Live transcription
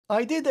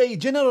I did a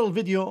general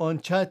video on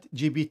Chat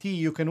GPT.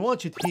 You can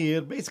watch it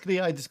here. Basically,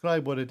 I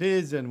describe what it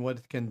is and what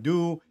it can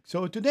do.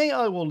 So today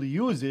I will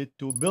use it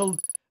to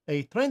build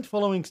a trend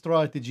following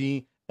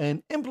strategy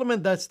and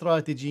implement that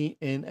strategy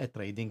in a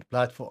trading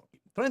platform.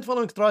 Trend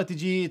following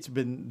strategy, it's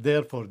been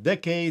there for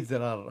decades.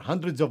 There are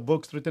hundreds of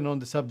books written on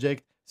the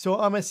subject. So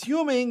I'm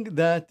assuming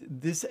that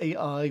this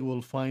AI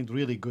will find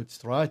really good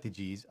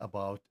strategies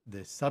about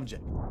this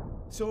subject.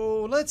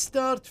 So let's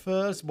start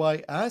first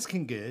by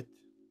asking it,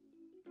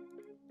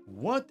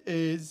 what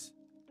is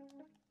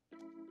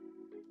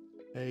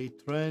a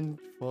trend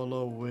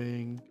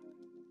following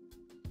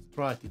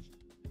strategy?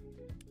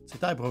 It's a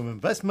type of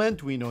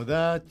investment, we know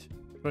that.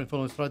 Trend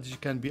following strategy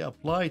can be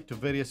applied to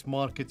various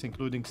markets,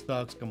 including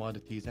stocks,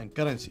 commodities, and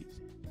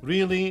currencies.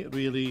 Really,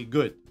 really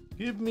good.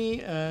 Give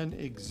me an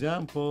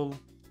example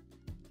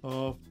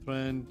of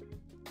trend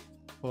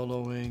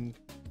following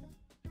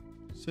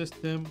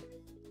system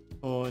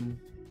on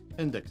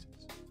indexes.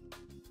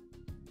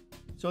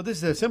 So this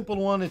is a simple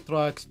one. It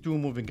tracks two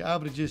moving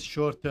averages,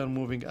 short-term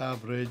moving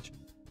average,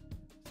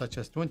 such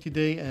as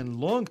 20-day, and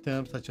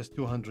long-term, such as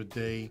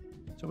 200-day.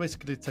 So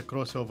basically, it's a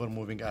crossover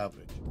moving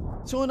average.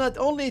 So not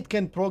only it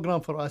can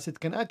program for us, it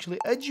can actually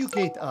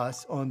educate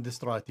us on the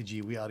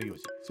strategy we are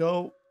using.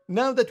 So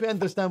now that we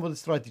understand what the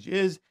strategy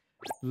is,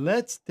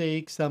 let's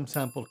take some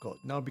sample code.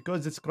 Now,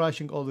 because it's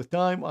crashing all the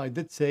time, I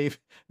did save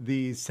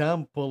the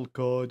sample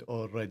code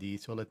already.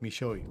 So let me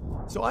show you.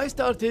 So I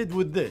started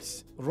with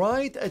this.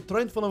 Write a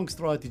trend following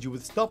strategy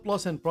with stop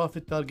loss and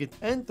profit target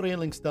and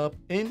trailing stop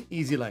in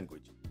easy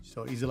language.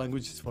 So easy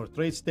language is for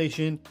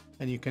TradeStation,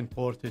 and you can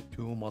port it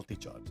to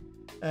MultiCharts.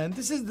 And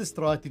this is the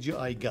strategy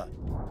I got.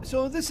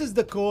 So this is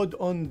the code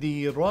on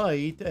the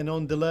right, and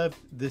on the left,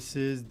 this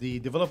is the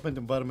development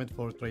environment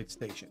for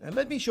TradeStation. And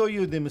let me show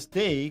you the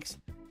mistakes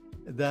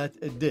that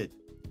it did.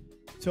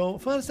 So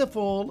first of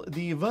all,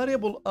 the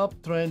variable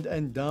uptrend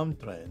and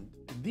downtrend,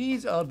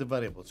 these are the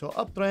variables. So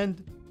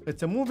uptrend,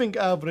 it's a moving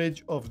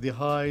average of the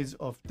highs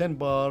of 10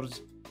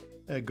 bars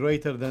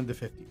greater than the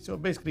 50. So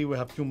basically we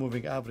have two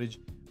moving average,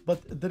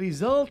 but the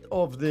result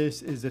of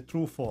this is a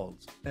true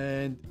false,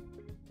 and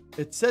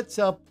it sets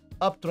up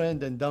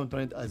uptrend and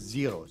downtrend as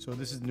 0. So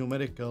this is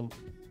numerical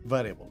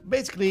variable.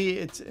 Basically,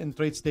 it's in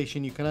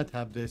TradeStation, you cannot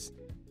have this.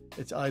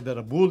 It's either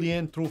a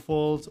Boolean, true,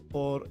 false,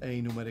 or a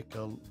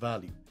numerical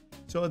value.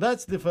 So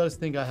that's the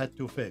first thing I had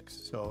to fix.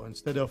 So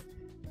instead of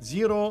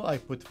 0, I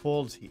put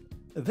false here.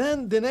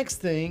 Then the next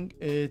thing,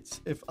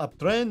 it's if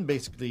uptrend,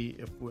 basically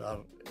if we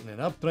are in an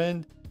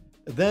uptrend,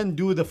 then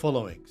do the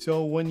following.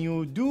 So when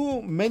you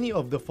do many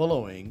of the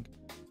following,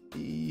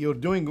 you're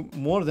doing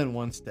more than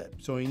one step.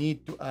 So you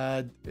need to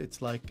add, it's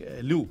like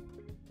a loop.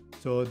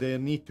 So there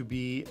need to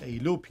be a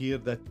loop here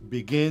that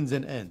begins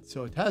and ends.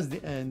 So it has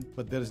the end,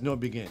 but there is no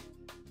begin.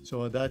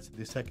 So that's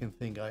the second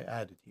thing I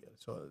added here.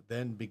 So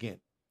then begin.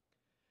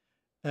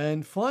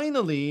 And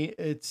finally,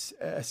 it's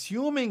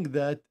assuming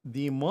that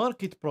the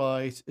market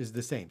price is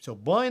the same. So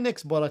buy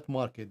next bar at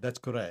market, that's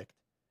correct.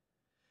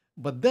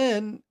 But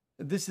then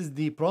this is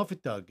the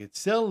profit target.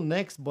 Sell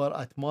next bar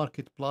at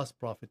market plus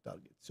profit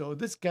target. So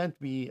this can't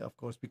be, of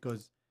course,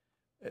 because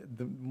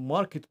the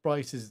market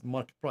price is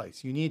market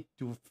price. You need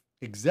to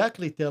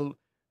exactly tell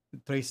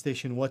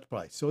TradeStation what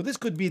price. So this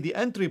could be the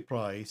entry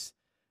price,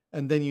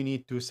 and then you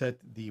need to set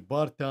the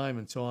bar time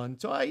and so on.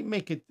 So I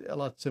make it a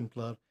lot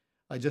simpler.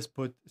 I just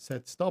put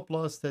set stop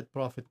loss, set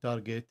profit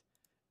target,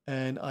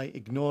 and I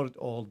ignored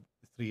all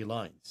three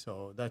lines.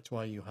 So that's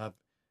why you have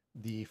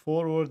the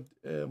forward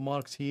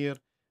marks here.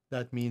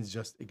 That means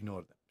just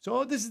ignore them.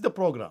 So this is the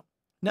program.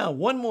 Now,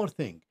 one more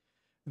thing.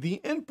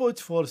 The inputs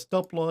for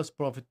stop loss,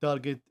 profit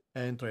target,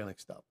 and trailing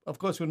stop. Of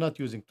course, we're not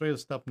using trail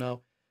stop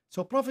now.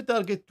 So profit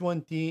target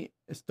 20,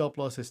 stop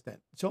loss is 10.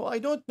 So I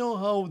don't know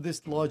how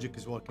this logic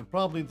is working.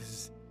 Probably this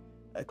is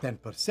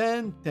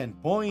 10%, 10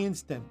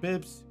 points, 10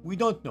 pips. We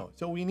don't know.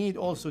 So we need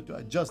also to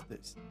adjust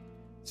this.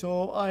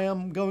 So I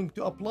am going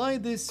to apply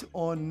this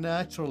on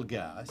natural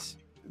gas.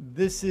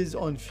 This is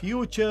on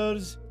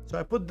futures. So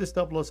I put the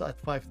stop loss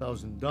at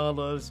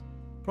 $5,000,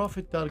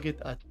 profit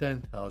target at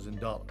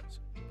 $10,000.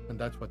 And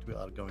that's what we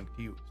are going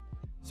to use.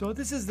 So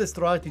this is the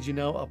strategy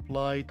now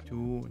applied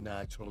to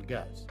natural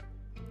gas.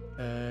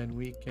 And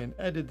we can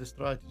edit the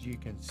strategy. You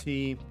can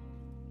see,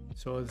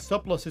 so the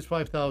stop loss is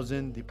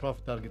 5,000, the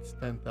profit target is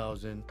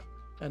 10,000,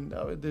 and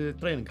the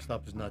trailing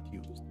stop is not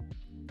used.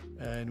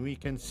 And we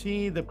can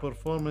see the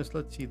performance.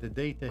 Let's see the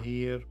data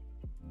here.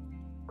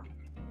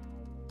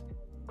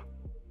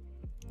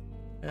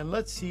 And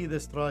let's see the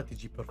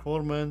strategy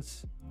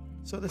performance.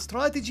 So the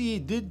strategy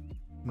did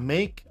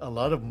make a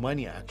lot of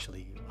money,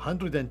 actually,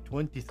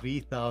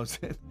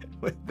 123,000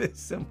 with this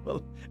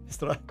simple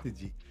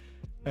strategy,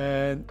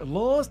 and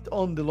lost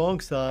on the long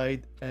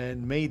side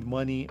and made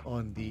money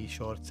on the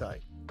short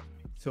side.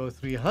 So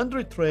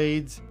 300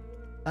 trades,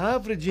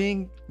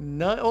 averaging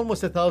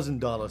almost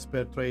 $1,000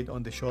 per trade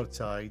on the short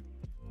side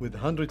with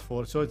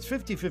 104. So it's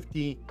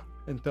 50-50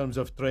 in terms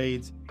of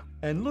trades,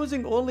 and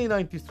losing only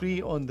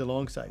 93 on the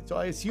long side. So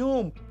I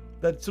assume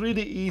that's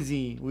really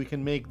easy. We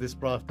can make this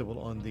profitable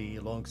on the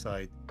long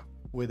side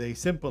with a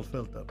simple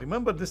filter.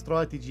 Remember, this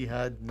strategy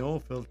had no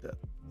filter.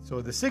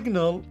 So the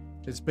signal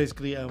is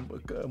basically a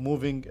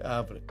moving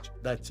average.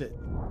 That's it.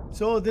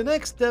 So the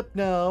next step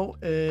now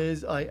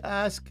is I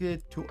ask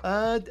it to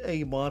add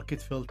a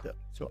market filter.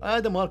 So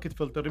add a market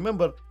filter.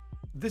 Remember,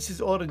 this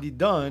is already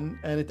done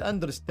and it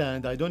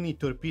understands. I don't need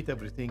to repeat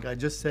everything. I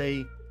just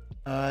say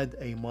add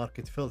a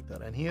market filter.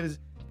 And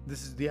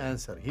this is the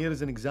answer. Here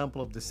is an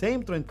example of the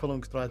same trend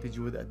following strategy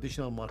with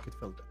additional market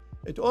filter.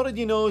 It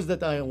already knows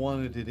that I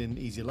wanted it in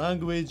easy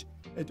language.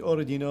 It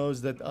already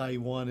knows that I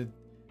wanted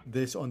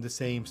this on the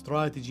same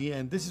strategy,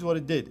 and this is what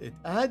it did. It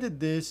added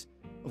this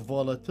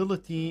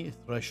volatility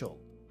threshold,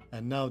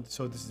 and now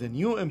so this is a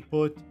new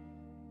input,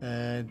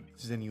 and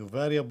this is a new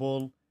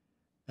variable,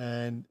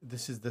 and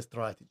this is the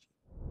strategy.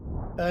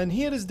 And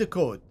here is the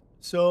code.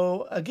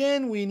 So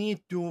again, we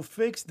need to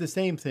fix the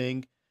same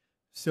thing.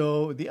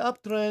 So the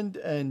uptrend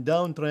and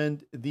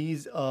downtrend,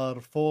 these are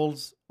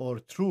false or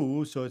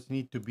true, so it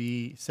needs to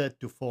be set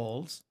to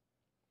false.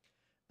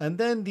 And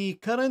then the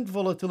current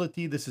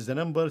volatility, this is a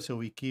number, so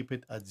we keep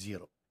it at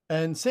 0.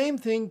 And same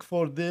thing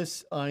for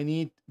this, I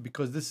need,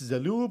 because this is a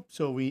loop,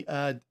 so we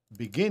add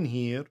begin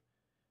here,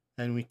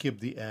 and we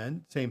keep the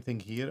end. Same thing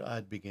here,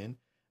 add begin.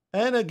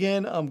 And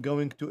again, I'm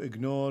going to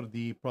ignore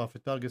the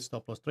profit target,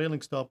 stop loss,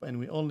 trailing stop, and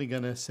we're only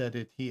gonna set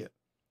it here.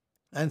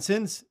 And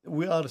since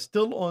we are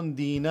still on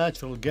the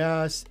natural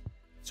gas,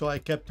 so I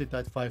kept it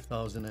at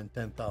 5,000 and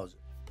 10,000.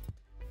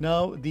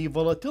 Now, the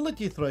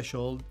volatility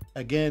threshold,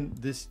 again,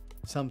 this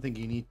something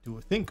you need to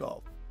think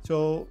of.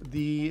 So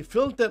the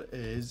filter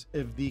is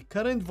if the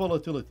current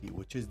volatility,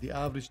 which is the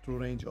average true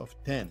range of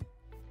 10,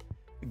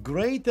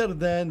 greater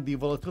than the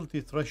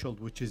volatility threshold,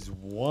 which is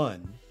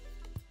 1,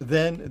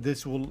 then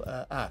this will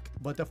act.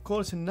 But of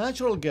course, in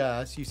natural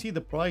gas, you see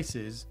the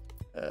prices.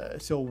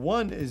 So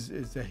 1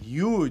 is a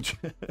huge,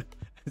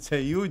 it's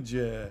a huge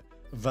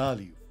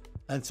value.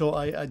 And so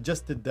I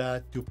adjusted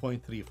that to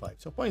 0.35.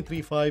 So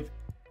 0.35,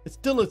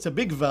 it's a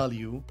big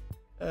value,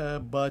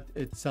 but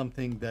it's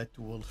something that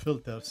will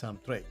filter some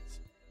trades.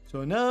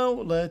 So now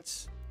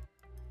let's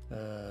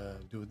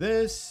do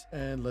this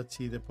and let's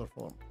see the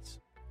performance.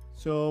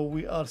 So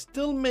we are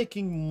still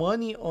making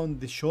money on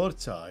the short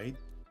side,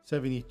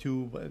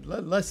 72, but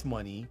less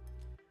money.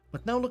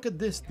 But now look at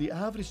this, the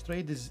average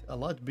trade is a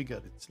lot bigger.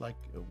 It's like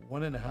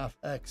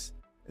 1.5x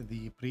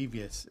the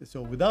previous.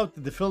 So without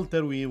the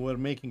filter, we were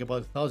making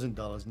about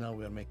 $1,000. Now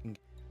we are making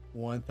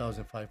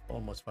 1,500,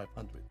 almost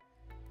 500.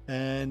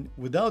 And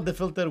without the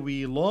filter,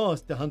 we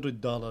lost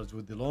 $100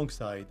 with the long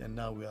side, and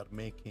now we are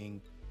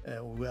making,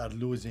 we are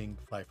losing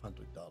 $500.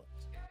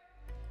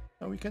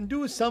 Now we can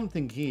do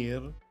something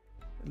here.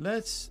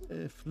 Let's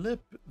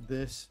flip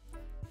this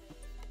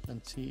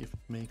and see if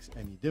it makes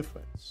any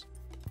difference.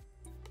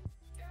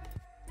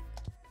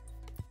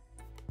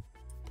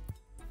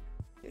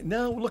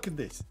 Now look at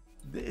this.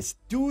 It's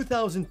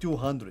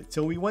 2,200.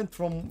 So we went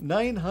from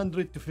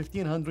 900 to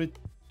 1,500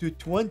 to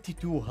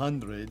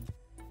 2,200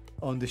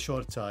 on the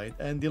short side,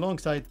 and the long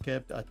side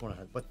kept at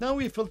 100. But now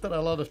we filter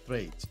a lot of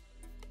trades.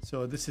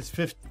 So this is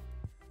 50.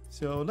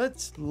 So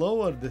let's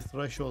lower the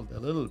threshold a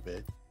little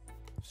bit.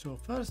 So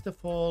first of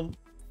all,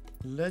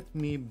 let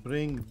me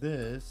bring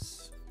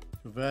this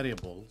to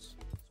variables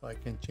so I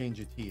can change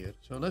it here.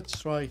 So let's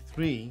try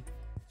 3.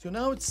 So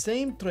now it's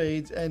same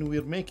trades and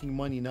we're making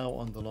money now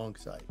on the long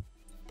side.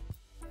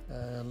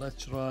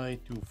 Let's try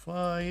to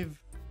 5.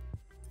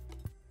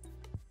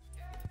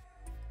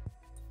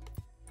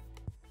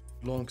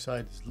 Long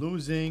side is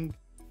losing,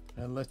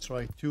 and let's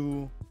try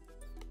 2.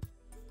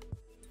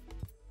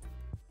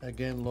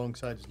 Again, long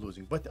side is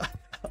losing, but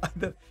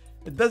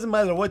it doesn't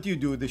matter what you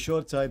do, the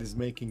short side is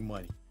making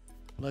money.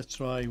 Let's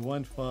try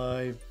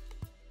 1.5.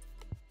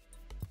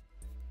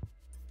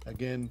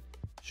 Again,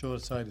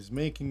 short side is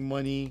making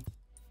money,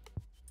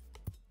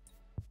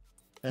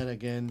 and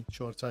again,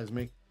 short side is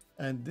making,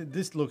 and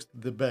this looks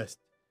the best.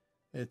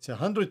 It's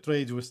 100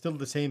 trades, we're still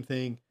the same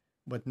thing,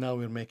 but now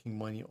we're making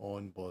money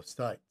on both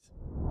sides.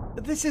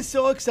 This is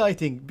so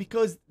exciting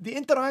because the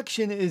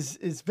interaction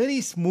is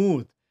very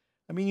smooth.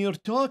 I mean, you're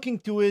talking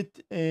to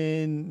it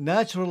in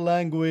natural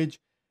language,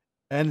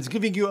 and it's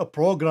giving you a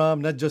program,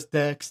 not just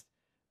text.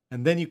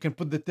 And then you can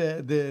put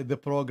the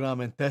program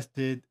and test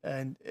it,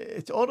 and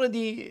it's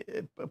already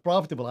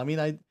profitable. I mean,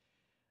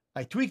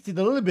 I tweaked it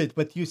a little bit,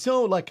 but you saw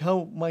like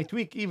how my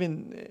tweak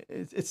even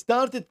it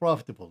started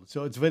profitable.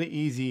 So it's very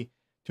easy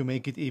to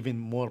make it even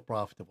more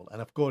profitable.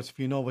 And of course, if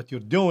you know what you're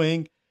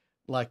doing,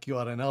 like you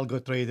are an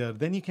algo trader,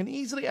 then you can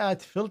easily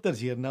add filters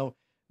here. Now,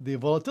 the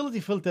volatility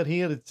filter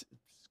here, it's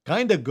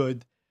kind of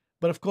good,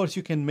 but of course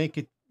you can make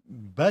it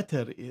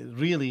better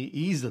really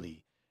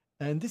easily.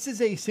 And this is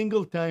a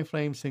single time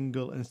frame,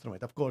 single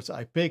instrument. Of course,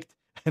 I picked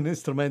an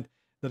instrument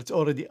that's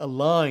already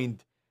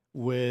aligned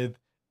with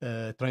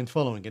trend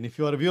following. And if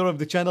you are a viewer of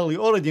the channel,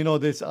 you already know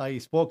this. I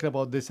spoke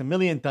about this a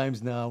million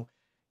times now.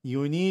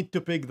 You need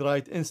to pick the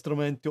right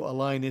instrument to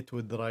align it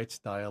with the right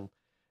style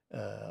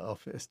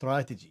of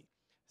strategy.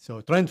 So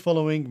trend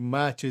following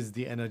matches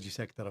the energy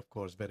sector, of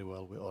course, very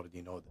well. We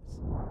already know this.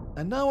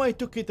 And now I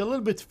took it a little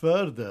bit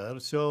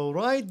further. So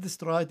write the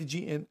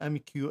strategy in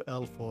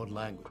MQL4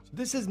 language.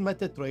 This is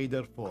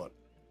MetaTrader 4.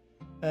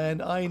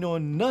 And I know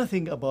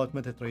nothing about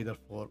MetaTrader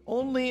 4.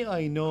 Only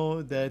I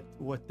know that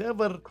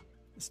whatever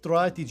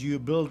strategy you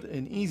build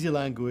in easy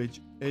language,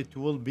 the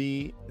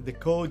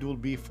code will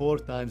be 4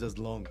 times as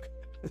long.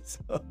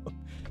 So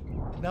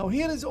now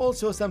here is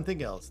also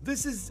something else.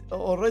 This is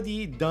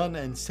already done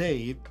and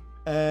saved.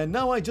 And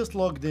now I just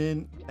logged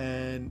in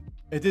and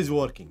it is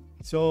working.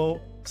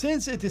 So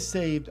since it is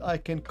saved, I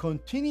can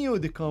continue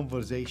the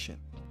conversation.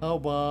 How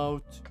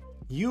about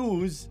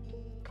use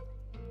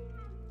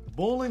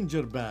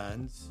Bollinger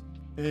Bands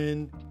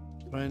in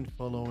trend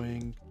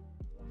following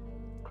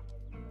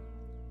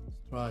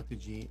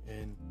strategy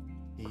in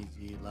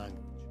easy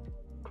language.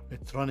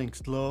 It's running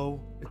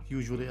slow. It's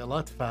usually a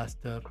lot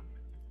faster.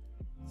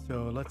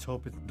 So let's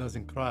hope it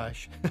doesn't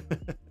crash.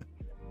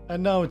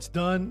 And now it's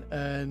done,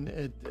 and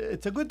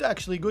it's a good,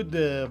 actually good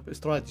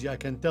strategy. I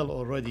can tell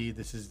already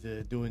this is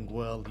doing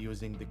well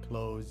using the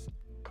close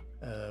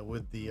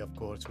of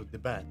course, with the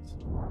bands.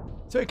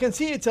 So you can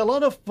see it's a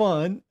lot of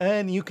fun,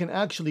 and you can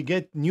actually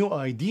get new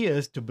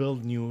ideas to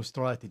build new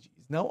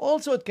strategies. Now,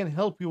 also it can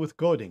help you with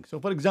coding. So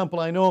for example,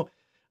 I know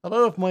a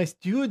lot of my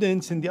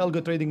students in the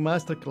Algo Trading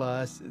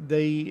Masterclass,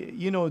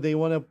 they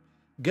want to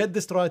get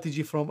the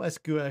strategy from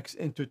SQX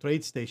into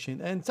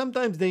TradeStation, and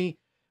sometimes they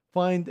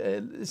find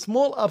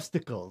small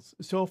obstacles.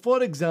 So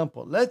for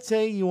example, let's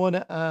say you want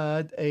to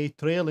add a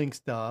trailing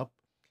stop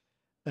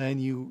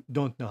and you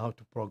don't know how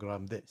to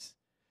program this.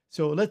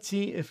 So let's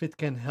see if it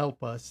can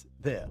help us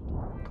there.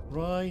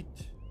 Write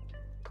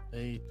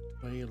a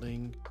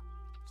trailing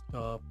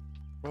stop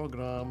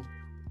program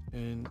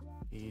in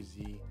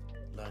easy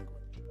language.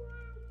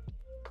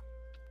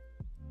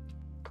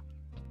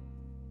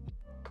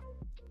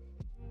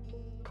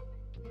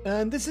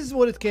 And this is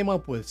what it came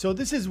up with. So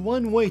this is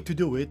one way to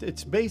do it.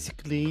 It's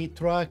basically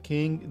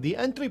tracking the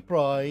entry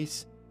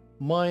price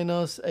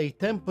minus a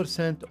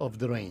 10% of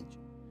the range.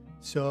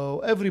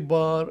 So every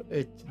bar,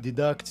 it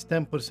deducts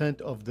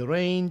 10% of the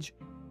range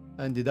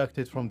and deduct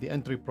it from the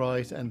entry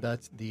price, and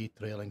that's the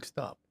trailing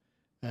stop.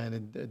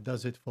 And it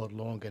does it for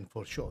long and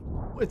for short.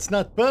 It's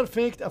not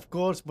perfect, of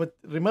course, but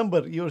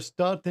remember, you're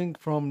starting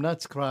from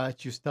not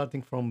scratch. You're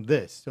starting from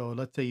this. So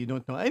let's say you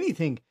don't know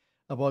anything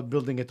about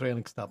building a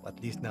trailing stop. At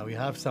least now you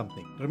have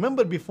something.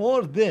 Remember,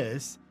 before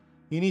this,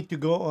 you need to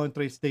go on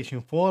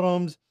TradeStation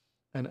forums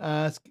and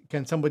ask,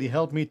 can somebody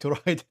help me to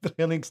write a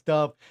trailing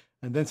stop?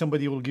 And then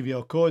somebody will give you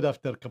a code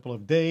after a couple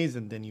of days,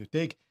 and then you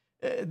take.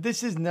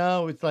 This is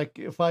now, it's like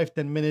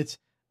 5-10 minutes.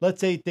 Let's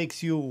say it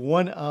takes you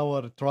 1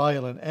 hour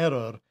trial and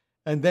error,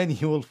 and then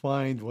you will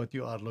find what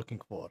you are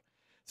looking for.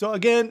 So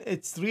again,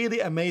 it's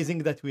really amazing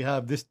that we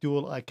have this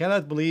tool. I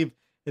cannot believe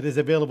it is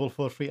available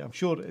for free. I'm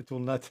sure it will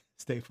not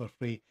stay for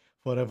free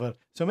forever.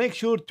 So make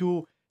sure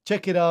to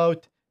check it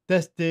out,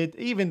 test it,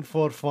 even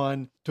for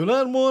fun. To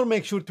learn more,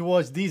 make sure to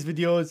watch these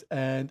videos,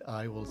 and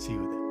I will see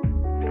you there.